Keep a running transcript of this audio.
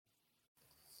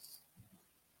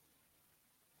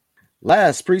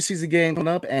Last preseason game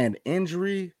coming up and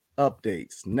injury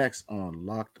updates next on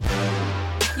Locked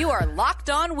On. You are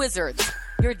Locked On Wizards,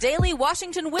 your daily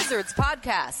Washington Wizards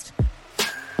podcast.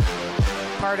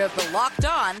 Part of the Locked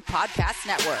On Podcast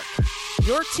Network.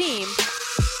 Your team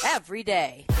every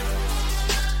day.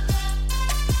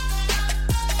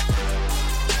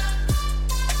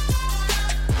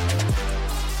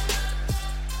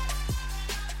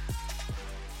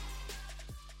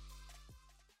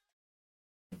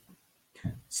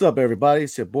 What's up, everybody?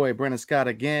 It's your boy Brandon Scott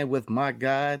again with my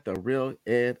guy, the real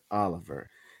Ed Oliver.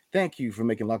 Thank you for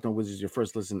making Locked On Wizards your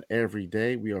first listen every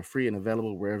day. We are free and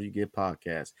available wherever you get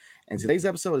podcasts. And today's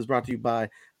episode is brought to you by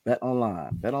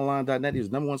BetOnline. BetOnline.net is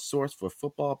the number one source for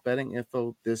football betting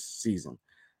info this season.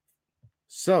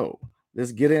 So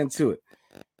let's get into it.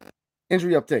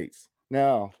 Injury updates.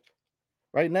 Now,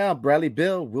 right now, Bradley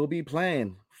Beal will be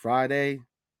playing Friday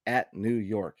at New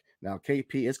York. Now,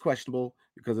 KP is questionable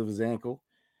because of his ankle.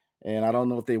 And I don't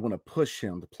know if they want to push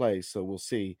him to play, so we'll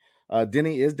see.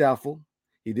 Denny is doubtful.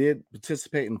 He did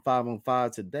participate in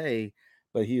 5-on-5 today,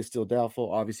 but he is still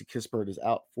doubtful. Obviously, Kispert is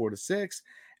out 4 to 6.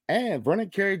 And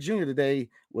Vernon Carey Jr. today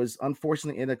was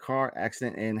unfortunately in a car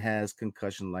accident and has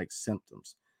concussion-like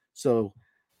symptoms. So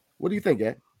what do you think,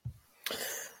 Ed?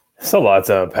 It's a lot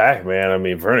to unpack, man. I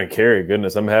mean, Vernon Carey,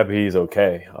 goodness, I'm happy he's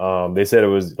okay. They said it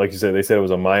was, like you said, they said it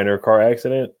was a minor car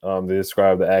accident. They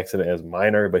described the accident as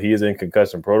minor, but he is in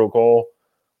concussion protocol.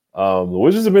 The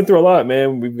Wizards have been through a lot,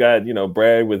 man. We've got,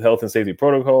 Brad with health and safety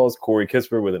protocols, Corey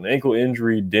Kispert with an ankle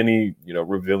injury, Denny,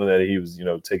 revealing that he was,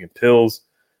 taking pills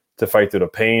to fight through the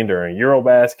pain during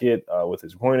Eurobasket with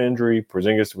his groin injury,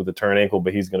 Porzingis with a torn ankle,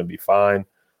 but he's going to be fine.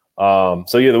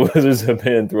 The Wizards have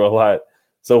been through a lot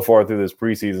so far through this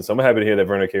preseason. So I'm happy to hear that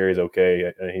Vernon Carey is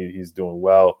okay and he's doing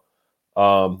well.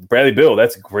 Bradley Beal,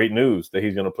 that's great news that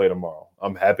he's going to play tomorrow.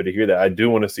 I'm happy to hear that. I do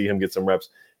want to see him get some reps.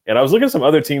 And I was looking at some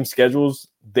other team schedules.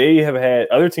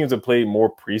 Other teams have played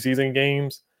more preseason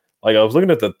games. Like I was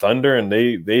looking at the Thunder and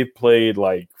they played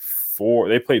five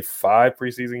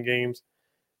preseason games.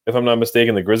 If I'm not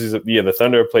mistaken, the Grizzlies, the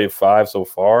Thunder have played 5 so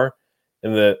far.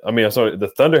 And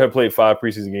the Thunder have played 5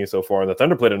 preseason games so far, and the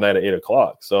Thunder played tonight at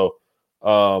 8:00. So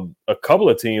a couple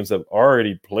of teams have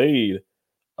already played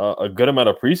a good amount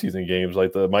of preseason games.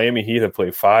 Like the Miami Heat have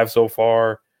played 5 so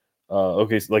far.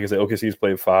 Like I said, OKC's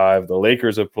played 5. The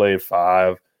Lakers have played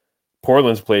 5.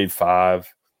 Portland's played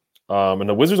 5. And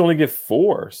the Wizards only get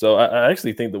 4. So I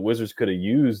actually think the Wizards could have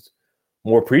used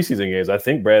more preseason games. I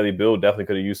think Bradley Beal definitely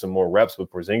could have used some more reps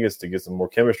with Porzingis to get some more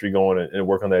chemistry going and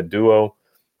work on that duo.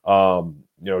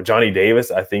 Johnny Davis,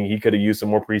 I think he could have used some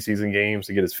more preseason games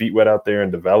to get his feet wet out there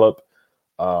and develop.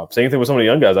 Same thing with some of the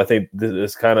young guys. I think this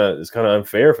is kind of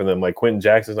unfair for them. Like Quentin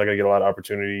Jackson's not going to get a lot of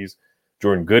opportunities.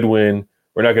 Jordan Goodwin,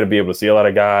 we're not going to be able to see a lot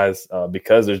of guys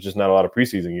because there's just not a lot of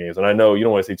preseason games. And I know you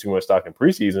don't want to see too much stock in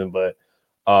preseason, but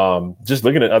just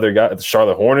looking at other guys, the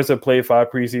Charlotte Hornets have played 5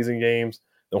 preseason games.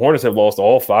 The Hornets have lost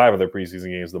all 5 of their preseason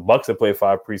games. The Bucks have played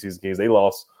 5 preseason games. They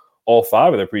lost all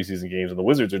 5 of their preseason games, and the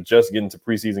Wizards are just getting to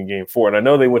preseason game 4. And I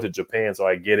know they went to Japan, so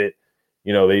I get it.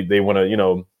 They want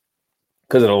to,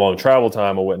 because of the long travel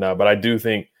time or whatnot. But I do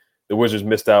think the Wizards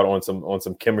missed out on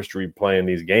some chemistry playing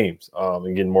these games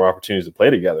and getting more opportunities to play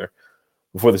together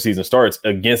before the season starts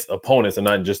against opponents and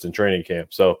not just in training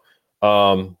camp. So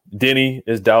Denny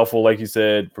is doubtful, like you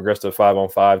said, progressed to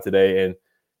 5-on-5 today.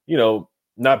 And,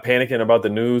 not panicking about the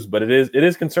news, but it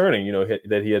is concerning,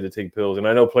 that he had to take pills. And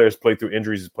I know players play through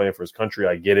injuries, he's playing for his country.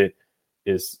 I get it.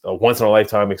 It's a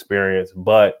once-in-a-lifetime experience,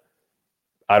 but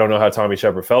I don't know how Tommy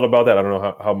Shepard felt about that. I don't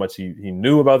know how much he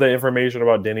knew about that information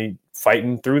about Denny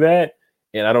fighting through that.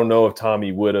 And I don't know if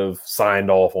Tommy would have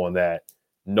signed off on that,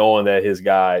 knowing that his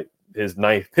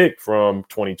 9th pick from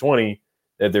 2020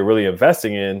 that they're really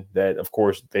investing in, that, of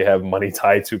course, they have money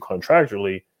tied to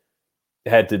contractually,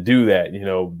 had to do that.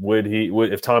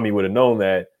 If Tommy would have known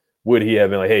that, would he have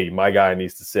been like, hey, my guy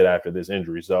needs to sit after this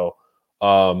injury? So,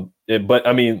 but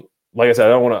I mean, like I said, I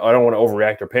don't want to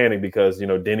overreact or panic because,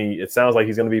 Denny, it sounds like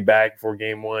he's going to be back for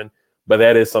game 1, but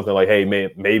that is something like, hey,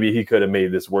 man, maybe he could have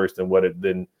made this worse than what it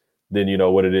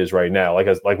is right now.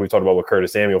 Like we talked about with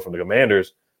Curtis Samuel from the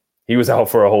Commanders, he was out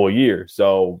for a whole year.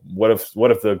 So what if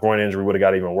the groin injury would have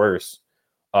got even worse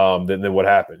than what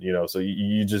happened? So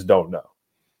you just don't know.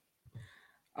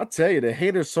 I'll tell you, the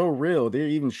haters so real. They're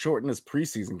even shortening his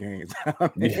preseason games.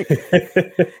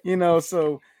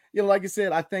 So like you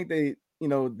said, I think they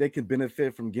could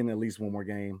benefit from getting at least one more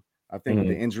game. I think with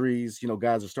the injuries,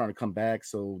 guys are starting to come back.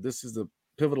 So this is a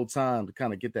pivotal time to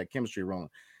kind of get that chemistry rolling.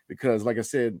 Because like I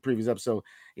said, previous episode,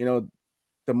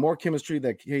 the more chemistry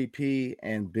that KP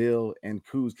and Bill and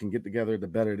Kuz can get together, the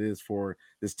better it is for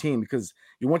this team. Because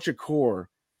you want your core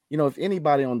if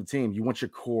anybody on the team, you want your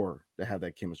core to have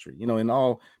that chemistry, and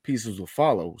all pieces will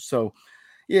follow. So,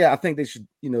 yeah, I think they should,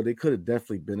 they could have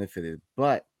definitely benefited.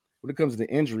 But when it comes to the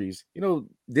injuries,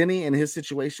 Denny and his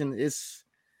situation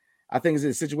I think it's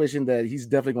a situation that he's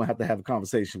definitely going to have a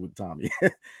conversation with Tommy.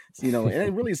 And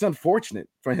it really is unfortunate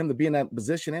for him to be in that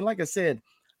position. And like I said,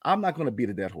 I'm not going to beat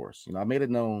a dead horse. I made it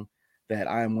known that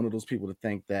I am one of those people to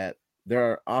think that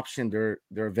their option, their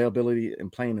availability in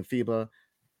playing in FIBA,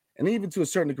 and even to a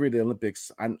certain degree, the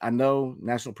Olympics. I know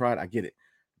national pride, I get it,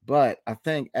 but I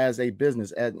think as a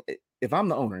business, if I'm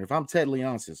the owner, if I'm Ted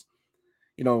Leonsis,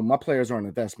 my players are an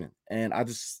investment, and I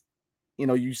just,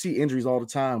 you see injuries all the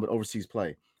time with overseas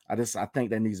play. I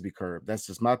think that needs to be curbed. That's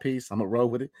just my piece. I'm gonna roll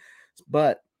with it.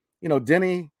 But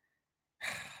Denny,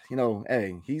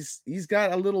 hey, he's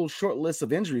got a little short list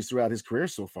of injuries throughout his career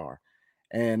so far,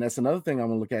 and that's another thing I'm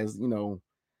gonna look at is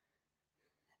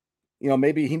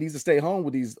maybe he needs to stay home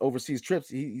with these overseas trips.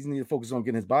 He's need to focus on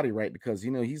getting his body right because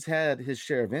he's had his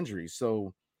share of injuries.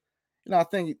 So I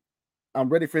think I'm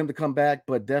ready for him to come back,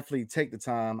 but definitely take the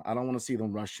time. I don't want to see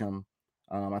them rush him.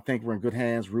 I think we're in good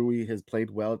hands. Rui has played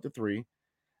well at the 3.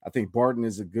 I think Barton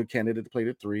is a good candidate to play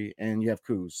the 3, and you have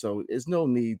Kuz. So there's no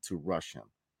need to rush him.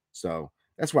 So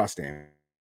that's where I stand.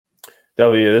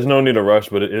 Definitely, there's no need to rush,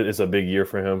 but it's a big year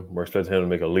for him. We're expecting him to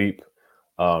make a leap.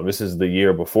 This is the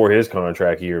year before his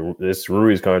contract year. This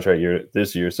Rui's contract year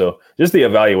this year. So just the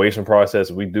evaluation process,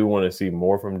 we do want to see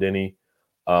more from Denny.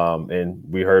 And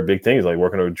we heard big things like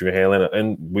working with Drew Hanlon,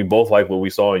 and we both like what we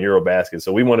saw in Eurobasket.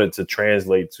 So we wanted to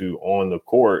translate to on the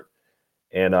court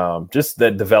and just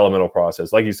that developmental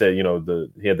process. Like you said, he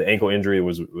had the ankle injury. It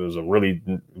was a really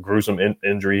gruesome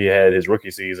injury he had his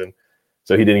rookie season.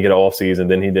 So he didn't get an off season.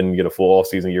 Then he didn't get a full off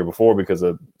season year before because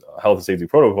of health and safety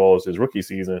protocols his rookie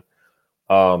season.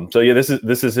 So yeah, this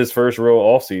is his first real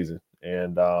off season.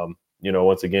 And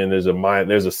once again, there's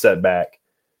a setback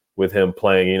with him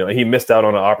playing. He missed out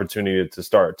on an opportunity to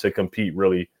start to compete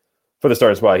really for the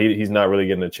starting spot. He's not really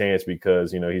getting a chance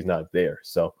because he's not there.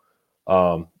 So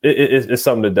it's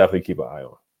something to definitely keep an eye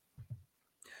on.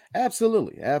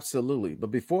 Absolutely.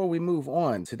 But before we move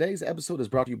on, today's episode is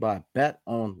brought to you by Bet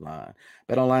Online.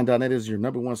 BetOnline.net is your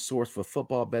number one source for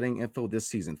football betting info this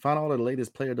season. Find all the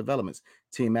latest player developments,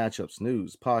 team matchups,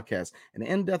 news, podcasts, and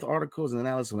in-depth articles and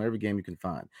analysis on every game you can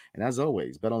find. And as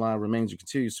always, BetOnline remains your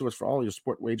continued source for all your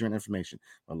sport wagering information,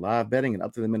 with live betting and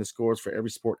up-to-the-minute scores for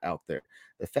every sport out there.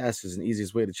 The fastest and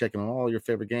easiest way to check in on all your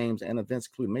favorite games and events,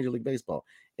 including Major League Baseball,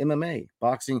 MMA,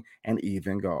 boxing, and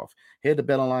even golf. Head to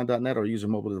betonline.net or use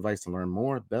your mobile device to learn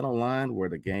more. BetOnline, where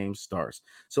the game starts.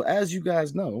 So as you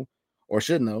guys know, or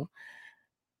should know,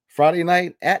 Friday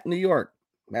night at New York,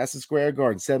 Madison Square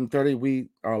Garden, 7:30.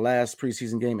 Our last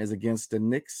preseason game is against the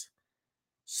Knicks.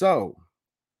 So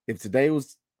if today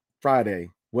was Friday,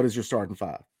 what is your starting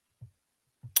 5?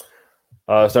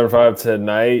 Starting 5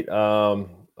 tonight.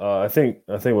 I think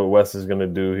what Wes is going to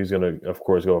do, he's going to, of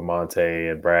course, go with Monte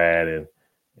and Brad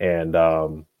and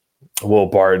Will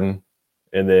Barton,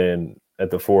 and then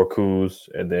at the 4 Kuz,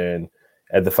 and then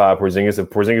at the 5 Porzingis. If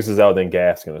Porzingis is out, then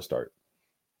Gaff's going to start.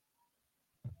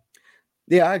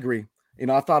 Yeah, I agree.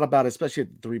 I thought about it, especially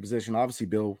at the 3 position. Obviously,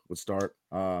 Bill would start,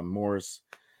 Morris,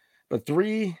 but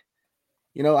 3.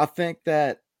 I think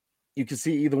that you can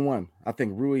see either one. I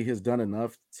think Rui has done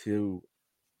enough to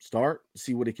start,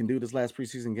 see what he can do this last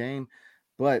preseason game.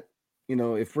 But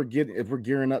if we're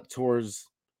gearing up towards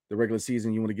the regular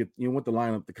season, you want the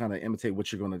lineup to kind of imitate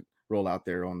what you're going to roll out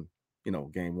there on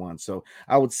game 1. So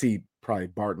I would see probably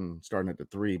Barton starting at the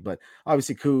 3, but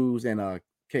obviously Kuz and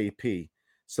KP.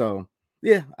 So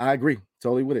yeah, I agree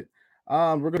totally with it.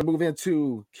 We're going to move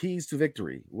into keys to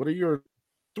victory. What are your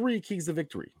 3 keys to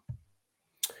victory?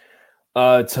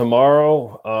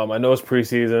 Tomorrow, I know it's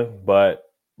preseason, but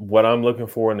what I'm looking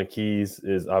for in the keys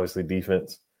is obviously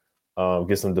defense.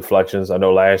 Get some deflections. I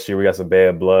know last year we got some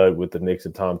bad blood with the Knicks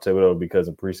and Tom Thibodeau because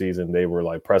in preseason they were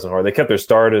like pressing hard. They kept their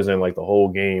starters in like the whole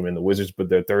game, and the Wizards put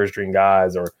their third string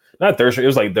guys, or not third string. It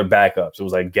was like their backups. It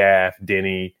was like Gaff,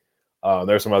 Denny. There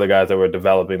were some other guys that were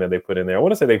developing that they put in there. I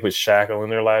want to say they put Shackle in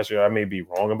there last year. I may be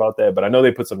wrong about that, but I know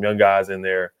they put some young guys in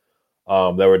there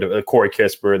that were Corey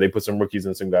Kisper. They put some rookies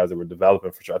and some guys that were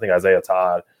developing for sure. I think Isaiah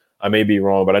Todd. I may be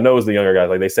wrong, but I know it was the younger guys.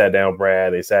 Like they sat down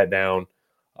Brad. They sat down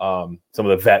some of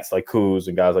the vets like Kuz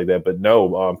and guys like that. But no,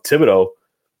 Thibodeau,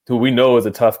 who we know is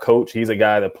a tough coach. He's a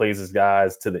guy that plays his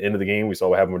guys to the end of the game. We saw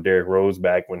what happened with Derrick Rose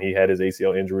back when he had his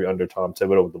ACL injury under Tom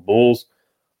Thibodeau with the Bulls.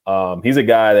 He's a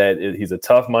guy he's a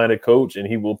tough-minded coach, and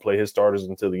he will play his starters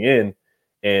until the end.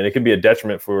 And it could be a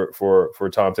detriment for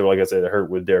Tom Thibodeau. Like I said, it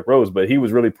hurt with Derrick Rose, but he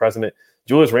was really pressing it.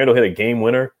 Julius Randle hit a game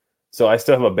winner So I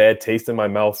still have a bad taste in my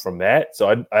mouth from that. So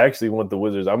I actually want the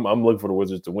Wizards. I'm looking for the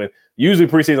Wizards to win. Usually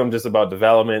preseason, I'm just about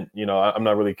development. I'm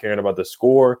not really caring about the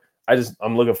score.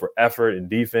 I'm looking for effort and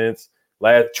defense.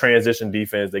 Last transition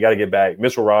defense, they got to get back.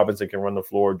 Mitchell Robinson can run the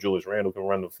floor. Julius Randle can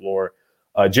run the floor.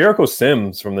 Jericho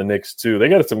Sims from the Knicks too. They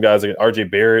got some guys like RJ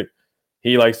Barrett.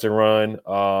 He likes to run.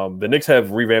 The Knicks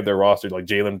have revamped their roster, like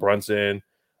Jalen Brunson.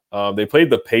 They played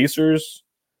the Pacers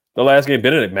the last game.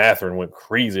 Benedict Mathurin went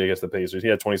crazy against the Pacers. He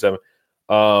had 27.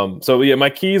 So yeah, my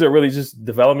keys are really just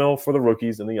developmental for the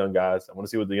rookies and the young guys. I want to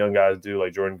see what the young guys do,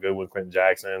 like Jordan Goodwin, Quentin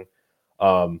Jackson.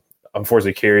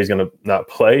 Unfortunately, Kerry's going to not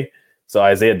play. So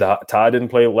Isaiah Todd didn't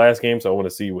play last game, so I want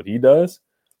to see what he does.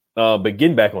 But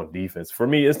getting back on defense, for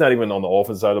me, it's not even on the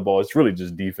offense side of the ball. It's really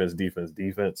just defense.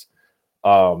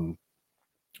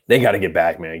 They got to get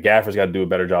back, man. Gaffer's got to do a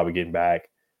better job of getting back.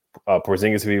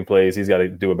 Porzingis, if he plays, he's got to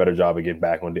do a better job of getting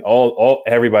back on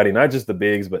everybody, not just the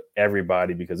bigs, but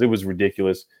everybody, because it was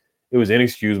ridiculous. It was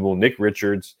inexcusable. Nick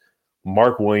Richards,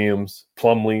 Mark Williams,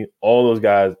 Plumlee, all those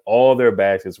guys, all their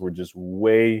baskets were just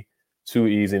way too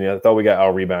easy. And I thought we got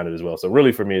out-rebounded as well. So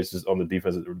really for me, it's just on the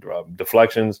defensive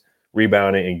deflections,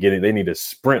 rebounding, and getting. They need to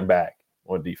sprint back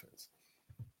on defense.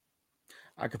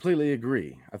 I completely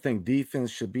agree. I think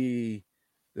defense should be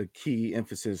the key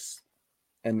emphasis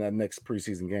in the next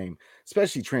preseason game,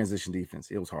 especially transition defense.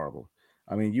 It was horrible.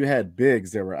 I mean, you had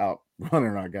bigs that were out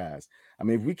running our guys. I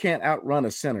mean, if we can't outrun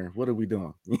a center, what are we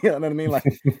doing? You know what I mean? Like,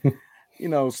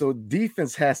 so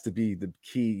defense has to be the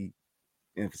key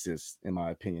emphasis, in my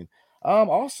opinion.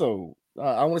 Also,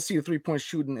 I want to see the 3-point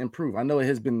shooting improve. I know it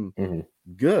has been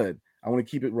good. I want to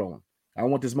keep it rolling. I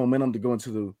want this momentum to go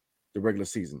into the regular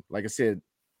season. Like I said,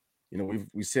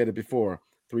 we said it before.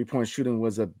 3-point shooting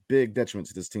was a big detriment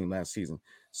to this team last season.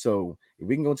 So if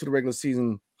we can go into the regular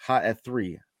season hot at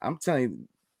 3, I'm telling you,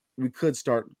 we could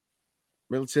start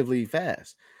relatively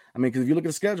fast. I mean, because if you look at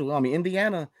the schedule,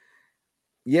 Indiana,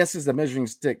 yes, it's a measuring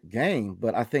stick game,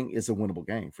 but I think it's a winnable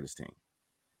game for this team.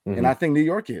 And I think New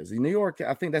York is. In New York,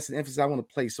 I think that's the emphasis I want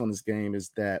to place on this game, is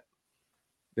that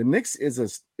the Knicks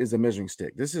is a measuring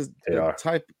stick. This is the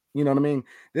type, you know what I mean?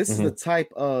 This is the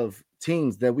type of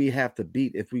teams that we have to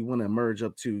beat if we want to emerge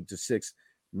up to 6th,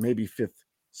 maybe 5th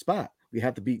spot. We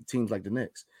have to beat teams like the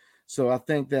Knicks. So I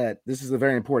think that this is a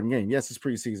very important game. Yes, it's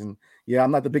preseason. Yeah,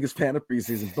 I'm not the biggest fan of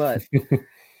preseason, but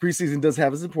preseason does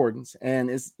have its importance.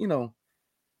 And it's,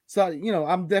 so,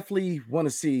 I'm definitely want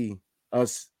to see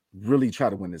us really try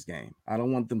to win this game. I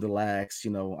don't want them to lax. I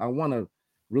want to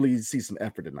really see some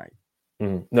effort tonight.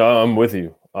 No, I'm with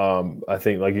you. I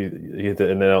think like you hit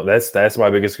the nail. That's my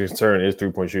biggest concern is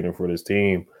 3-point shooting for this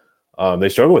team. They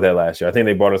struggled with that last year. I think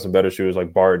they brought in some better shooters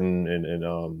like Barton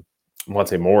and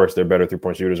Monte Morris. They're better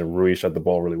 3-point shooters, and Rui shot the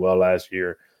ball really well last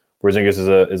year.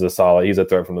 Porzingis is a solid. He's a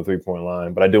threat from the 3-point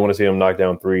line, but I do want to see him knock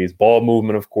down threes. Ball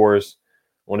movement, of course.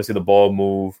 I want to see the ball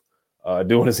move. I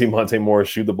do want to see Monte Morris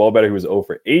shoot the ball better. He was 0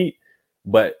 for 8,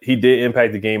 but he did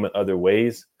impact the game in other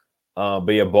ways.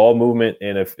 But yeah, ball movement,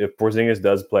 and if Porzingis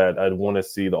does play, I'd want to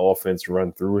see the offense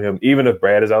run through him. Even if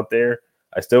Brad is out there,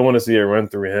 I still want to see it run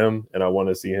through him, and I want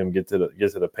to see him get to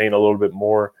the paint a little bit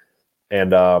more.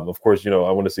 And of course, I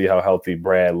want to see how healthy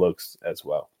Brad looks as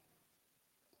well.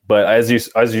 But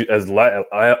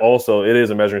I also, it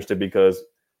is a measuring stick because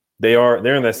they're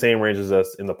in that same range as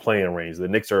us in the play-in range. The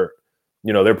Knicks are,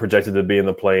 they're projected to be in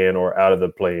the play-in or out of the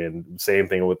play-in. Same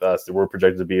thing with us. We're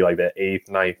projected to be like that 8th,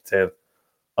 9th, 10th.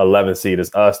 11th seed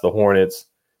is us, the Hornets,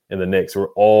 and the Knicks. We're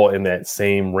all in that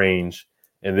same range,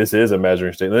 and this is a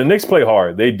measuring stick. The Knicks play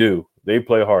hard. They do. They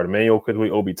play hard. Emmanuel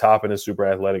Quickly, Obi Toppin is super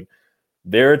athletic.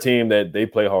 They're a team that they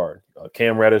play hard.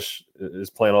 Cam Reddish is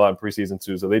playing a lot in preseason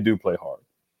too, so they do play hard.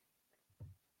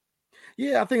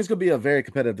 Yeah, I think it's going to be a very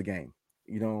competitive game.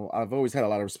 I've always had a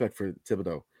lot of respect for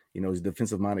Thibodeau. He's a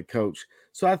defensive-minded coach.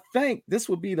 So I think this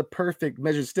would be the perfect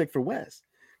measuring stick for Wes.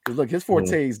 Because, look, his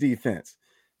forte is defense.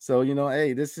 So,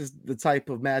 hey, this is the type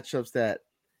of matchups that,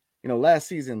 last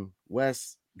season,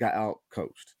 Wes got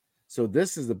out-coached. So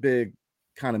this is a big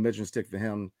kind of measuring stick for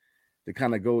him to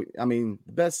kind of go. I mean,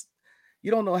 the best, you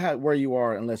don't know where you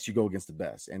are unless you go against the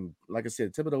best. And like I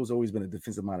said, Thibodeau's always been a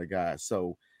defensive-minded guy.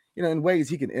 So, in ways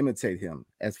he can imitate him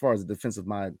as far as a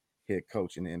defensive-minded head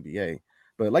coach in the NBA.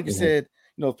 But like you said,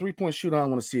 3-point shooter, I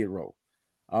want to see it roll.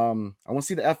 I want to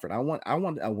see the effort. I want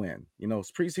a win.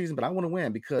 It's preseason, but I want to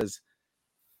win because –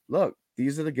 look,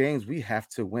 these are the games we have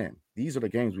to win. These are the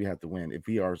games we have to win if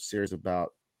we are serious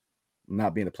about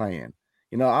not being a play-in.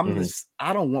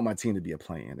 I don't want my team to be a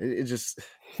play-in. It just,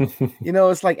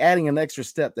 it's like adding an extra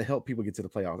step to help people get to the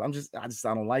playoffs.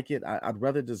 I don't like it. I'd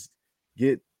rather just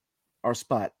get our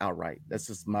spot outright. That's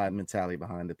just my mentality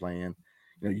behind the play-in.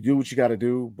 You do what you got to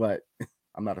do, but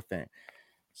I'm not a fan.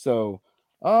 So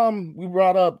we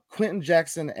brought up Quentin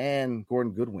Jackson and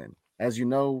Gordon Goodwin. As you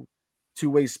know,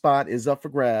 two-way spot is up for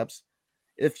grabs.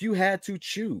 If you had to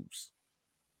choose,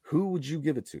 who would you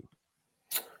give it to?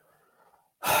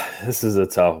 This is a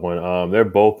tough one. They're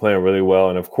both playing really well,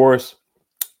 and of course,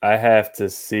 I have to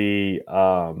see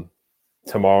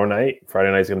tomorrow night.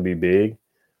 Friday night's going to be big,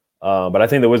 but I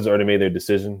think the Wizards already made their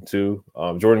decision too.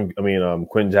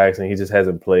 Quentin Jackson, he just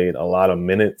hasn't played a lot of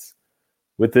minutes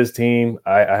with this team.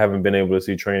 I haven't been able to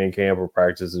see training camp or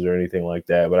practices or anything like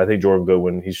that. But I think Jordan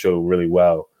Goodwin, he showed really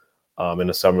well in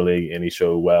the summer league, and he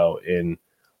showed well in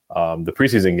the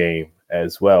preseason game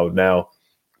as well. Now,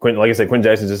 like I said, Quentin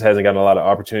Jackson just hasn't gotten a lot of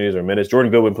opportunities or minutes.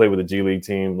 Jordan Goodwin played with the G League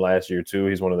team last year too.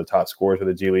 He's one of the top scorers for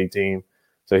the G League team.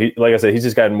 So like I said,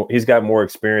 he's got more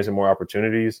experience and more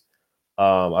opportunities.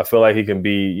 I feel like he can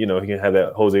be, he can have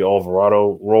that Jose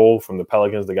Alvarado role from the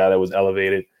Pelicans, the guy that was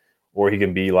elevated, or he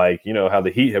can be like, how the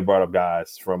Heat have brought up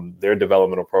guys from their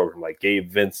developmental program, like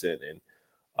Gabe Vincent and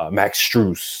Max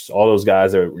Strus, all those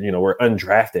guys that were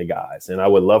undrafted guys, and I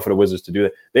would love for the Wizards to do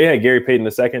that. They had Gary Payton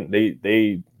II.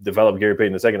 They developed Gary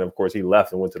Payton II, and of course he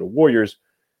left and went to the Warriors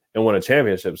and won a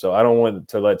championship. So I don't want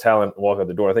to let talent walk out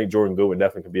the door. I think Jordan Goodwin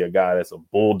definitely could be a guy that's a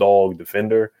bulldog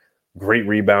defender, great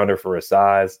rebounder for his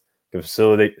size, can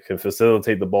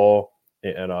facilitate the ball,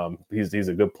 and he's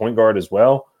a good point guard as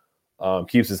well.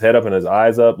 Keeps his head up and his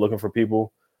eyes up, looking for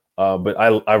people. But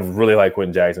I really like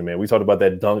Quentin Jackson, man. We talked about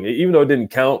that dunk. Even though it didn't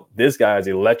count, this guy is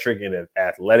electric and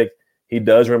athletic. He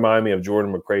does remind me of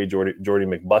Jordan McRae, Jordy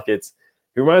McBuckets.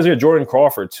 He reminds me of Jordan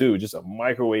Crawford, too. Just a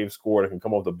microwave scorer that can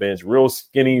come off the bench. Real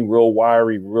skinny, real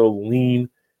wiry, real lean,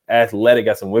 athletic.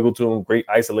 Got some wiggle to him. Great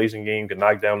isolation game. Can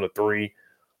knock down the three.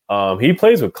 He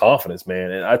plays with confidence,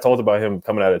 man. And I talked about him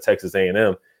coming out of Texas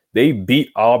A&M. They beat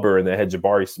Auburn that had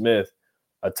Jabari Smith,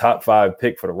 a top 5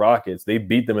 pick for the Rockets. They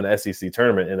beat them in the SEC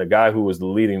tournament, and the guy who was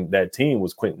leading that team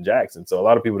was Quentin Jackson. So a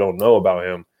lot of people don't know about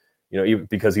him, even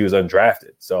because he was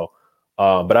undrafted. So,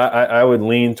 but I would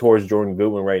lean towards Jordan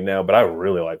Goodwin right now, but I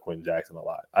really like Quentin Jackson a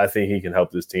lot. I think he can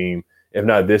help this team, if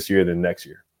not this year, then next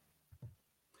year.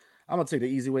 I'm going to take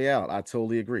the easy way out. I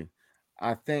totally agree.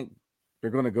 I think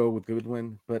they're going to go with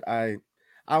Goodwin, but I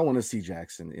want to see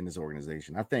Jackson in this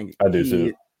organization. I think I do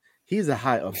too. He's a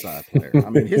high upside player. I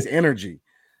mean, his energy.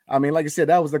 I mean, like I said,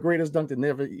 that was the greatest dunk that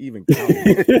never even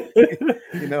counted.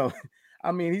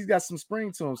 I mean, he's got some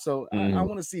spring to him. So I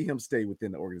want to see him stay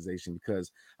within the organization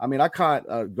because, I mean, I caught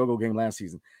a go-go game last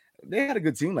season. They had a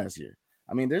good team last year.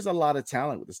 I mean, there's a lot of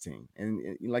talent with this team.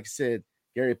 And like I said,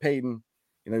 Gary Payton,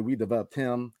 we developed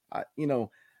him.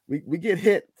 We get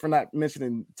hit for not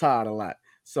mentioning Todd a lot.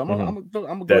 So I'm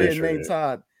gonna go ahead and name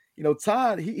Todd.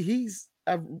 Todd, he's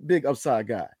a big upside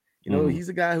guy. He's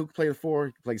a guy who can play the 4,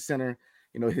 he can play center.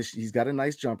 He's got a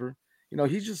nice jumper.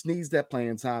 He just needs that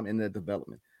playing time and that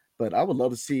development. But I would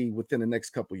love to see within the next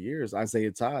couple of years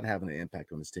Isaiah Todd having an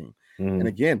impact on this team. And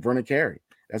again, Vernon Carey.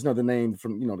 That's another name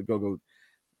from the go-go.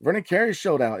 Vernon Carey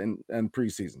showed out in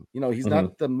preseason. He's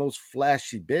not the most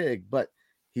flashy big, but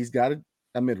he's got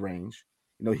a mid-range.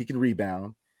 He can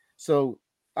rebound. So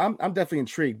I'm definitely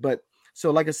intrigued. But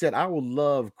so like I said, I would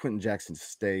love Quentin Jackson to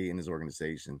stay in his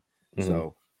organization.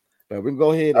 So, but we can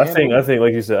go ahead. I think,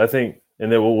 like you said,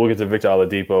 and then we'll get to Victor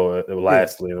Oladipo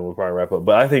lastly, and then we'll probably wrap up.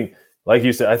 But I think, like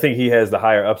you said, I think he has the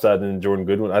higher upside than Jordan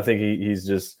Goodwin. I think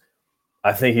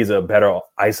I think he's a better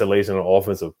isolation and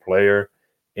offensive player,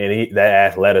 and that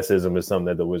athleticism is something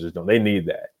that the Wizards don't. They need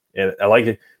that, and I like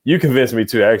it. You convinced me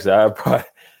too. Actually,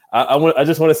 I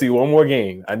just want to see one more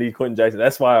game. I need Quentin Jackson.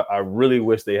 That's why I really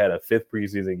wish they had a 5th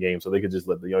preseason game so they could just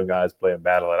let the young guys play and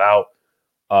battle it out.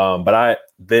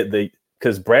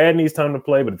 Because Brad needs time to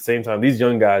play, but at the same time, these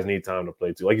young guys need time to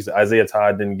play too. Like you said, Isaiah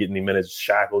Todd didn't get any minutes.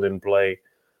 Shackle didn't play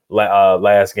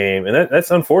last game, and that's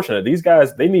unfortunate. These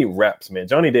guys, they need reps, man.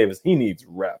 Johnny Davis, he needs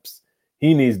reps.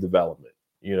 He needs development,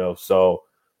 So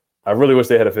I really wish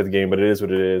they had a 5th game, but it is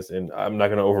what it is, and I'm not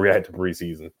going to overreact to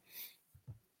preseason.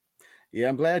 Yeah,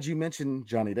 I'm glad you mentioned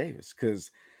Johnny Davis because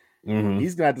he's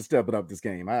going to have to step it up this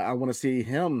game. I want to see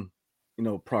him,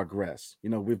 progress.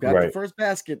 We've got the first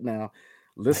basket now.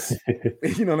 Let's,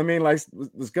 you know what I mean? Like,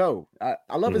 let's go. I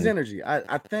love his energy.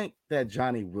 I think that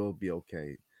Johnny will be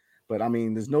okay. But, I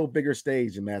mean, there's no bigger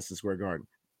stage in Madison Square Garden.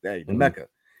 Hey, the Mecca.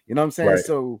 You know what I'm saying? Right.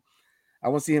 So I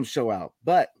want to see him show out.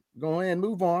 But go ahead and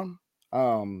move on.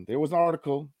 There was an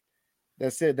article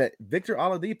that said that Victor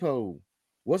Oladipo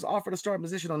was offered a starting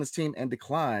position on this team and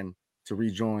declined to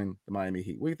rejoin the Miami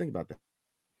Heat. What do you think about that?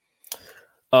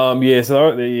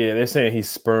 They're saying he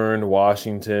spurned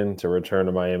Washington to return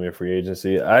to Miami free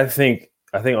agency. I think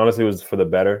honestly it was for the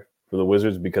better for the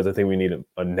Wizards because I think we need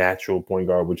a natural point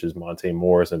guard, which is Monte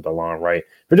Morris and DeLon Wright.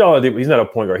 Victor Oladipo, he's not a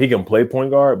point guard. He can play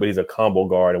point guard, but he's a combo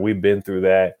guard, and we've been through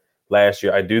that last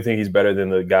year. I do think he's better than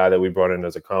the guy that we brought in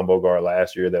as a combo guard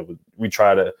last year. We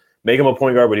try to make him a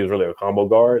point guard, but he was really a combo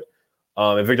guard.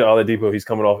 And Victor Oladipo, he's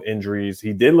coming off injuries.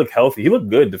 He did look healthy. He looked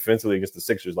good defensively against the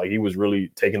Sixers. Like, he was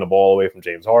really taking the ball away from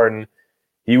James Harden.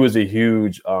 He was a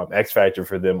huge X factor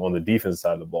for them on the defense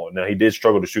side of the ball. Now, he did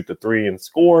struggle to shoot the three and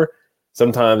score.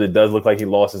 Sometimes it does look like he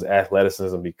lost his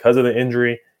athleticism because of the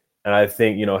injury. And I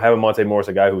think, having Monte Morris,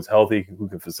 a guy who's healthy, who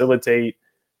can facilitate,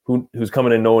 who's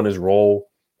coming in knowing his role,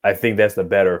 I think that's the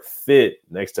better fit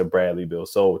next to Bradley Beal.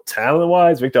 So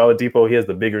talent-wise, Victor Oladipo, he has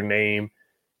the bigger name.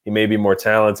 He may be more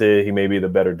talented. He may be the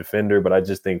better defender. But I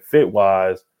just think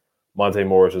fit-wise, Monte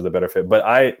Morris is the better fit. But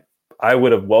I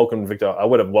would have welcomed Victor. I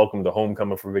would have welcomed the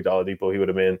homecoming from Victor Oladipo. He would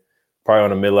have been probably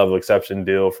on a mid-level exception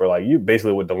deal for you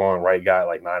basically what DeLon Wright got,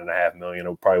 like $9.5 million.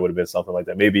 It probably would have been something like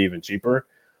that, maybe even cheaper.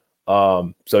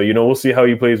 So we'll see how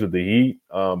he plays with the Heat.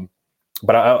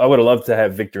 But I would have loved to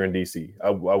have Victor in DC.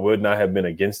 I would not have been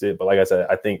against it. But like I said,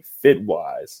 I think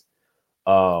fit-wise,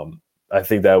 I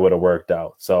think that would have worked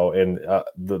out. So, and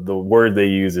the word they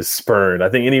use is spurned. I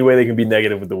think any way they can be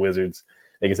negative with the Wizards,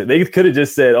 they can say they could have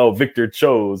just said, "Oh, Victor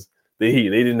chose the Heat."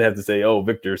 They didn't have to say, "Oh,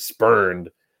 Victor spurned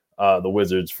the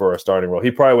Wizards for a starting role."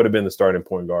 He probably would have been the starting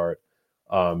point guard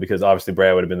because obviously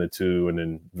Brad would have been the 2, and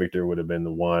then Victor would have been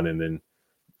the 1, and then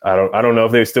I don't know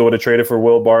if they still would have traded for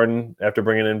Will Barton after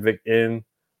bringing in Vic in.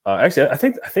 Actually, I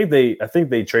think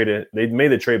they traded. They made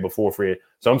the trade before free.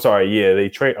 So I'm sorry. Yeah, they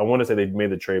trade. I want to say they made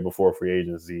the trade before free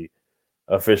agency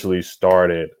officially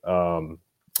started.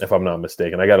 If I'm not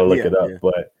mistaken, I got to look it up. Yeah.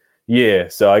 But yeah,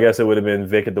 so I guess it would have been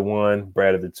Vic at the 1,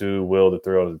 Brad at the 2, Will the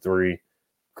 3 at the 3,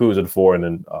 Kuz at the 4, and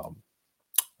then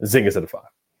Zingas at the 5.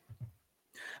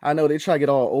 I know they try to get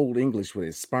all old English with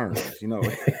his sperms,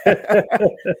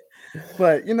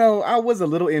 But I was a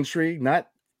little intrigued. Not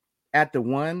at the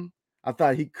 1. I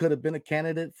thought he could have been a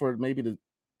candidate for maybe the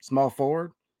small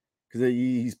forward because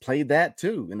he's played that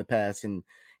too in the past, and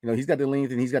he's got the length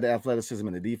and he's got the athleticism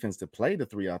and the defense to play the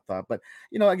 3. I thought, but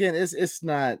again, it's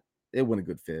not. It wasn't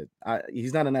a good fit.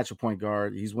 He's not a natural point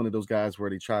guard. He's one of those guys where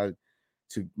they tried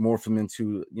to morph him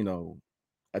into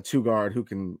a 2 guard who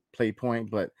can play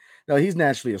point, but no, he's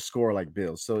naturally a scorer like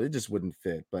Bill, so it just wouldn't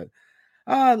fit. But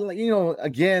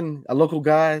again, a local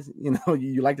guy.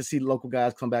 You like to see local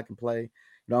guys come back and play.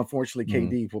 Unfortunately,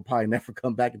 KD will probably never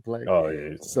come back and play. Oh,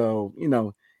 yeah. So,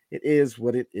 it is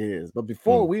what it is. But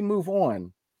before we move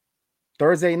on,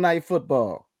 Thursday night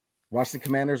football. Washington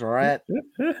Commanders are at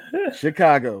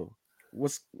Chicago.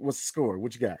 What's the score?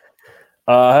 What you got?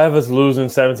 I have us losing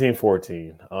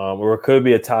 17-14. Or it could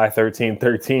be a tie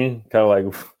 13-13. Kind of like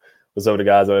what some of the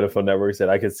guys on NFL Network said.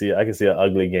 I could see an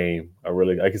ugly game.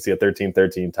 I could see a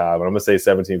 13-13 tie, but I'm gonna say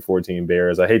 17-14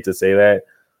 Bears. I hate to say that.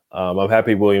 I'm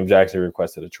happy William Jackson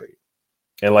requested a trade.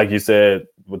 And like you said,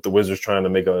 with the Wizards trying to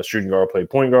make a shooting guard play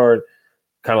point guard,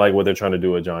 kind of like what they're trying to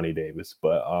do with Johnny Davis.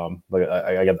 But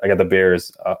I got the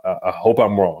Bears. I hope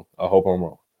I'm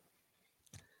wrong.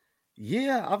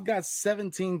 Yeah, I've got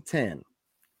 17-10.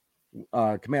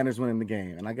 Commanders winning the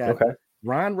game. And I got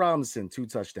Ryan Robinson, 2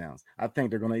 touchdowns. I think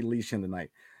they're going to unleash him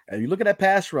tonight. If you look at that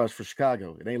pass rush for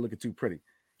Chicago, it ain't looking too pretty.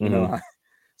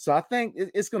 So I think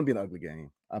it's going to be an ugly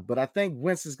game. But I think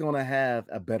Wentz is going to have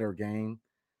a better game.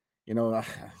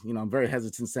 I'm very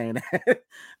hesitant saying that.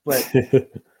 But,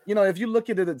 if you look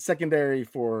at it at secondary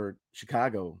for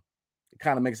Chicago, it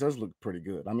kind of makes us look pretty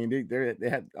good. I mean, they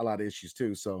had a lot of issues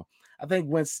too. So I think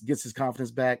Wentz gets his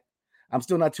confidence back. I'm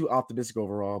still not too optimistic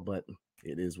overall, but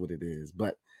it is what it is.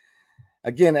 But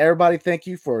again, everybody, thank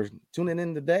you for tuning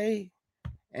in today.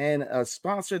 And a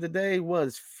sponsor today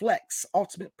was Flex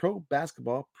Ultimate Pro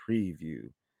Basketball Preview.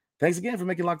 Thanks again for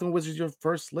making Locked On Wizards your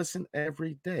first listen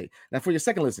every day. Now, for your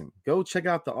second listen, go check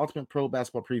out the Ultimate Pro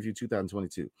Basketball Preview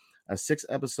 2022, a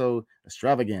 6-episode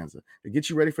extravaganza to get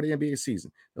you ready for the NBA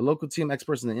season. The local team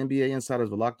experts and the NBA insiders of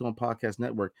the Locked On Podcast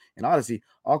Network and Odyssey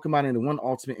all combined into one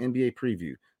Ultimate NBA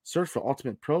Preview. Search for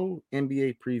Ultimate Pro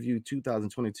NBA Preview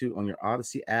 2022 on your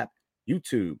Odyssey app,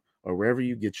 YouTube, or wherever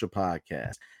you get your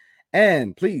podcast.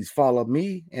 And please follow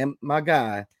me and my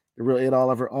guy, the real Ed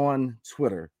Oliver, on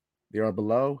Twitter. They are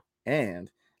below. And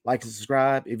like and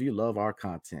subscribe if you love our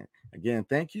content. Again,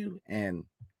 thank you and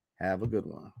have a good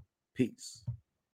one. Peace.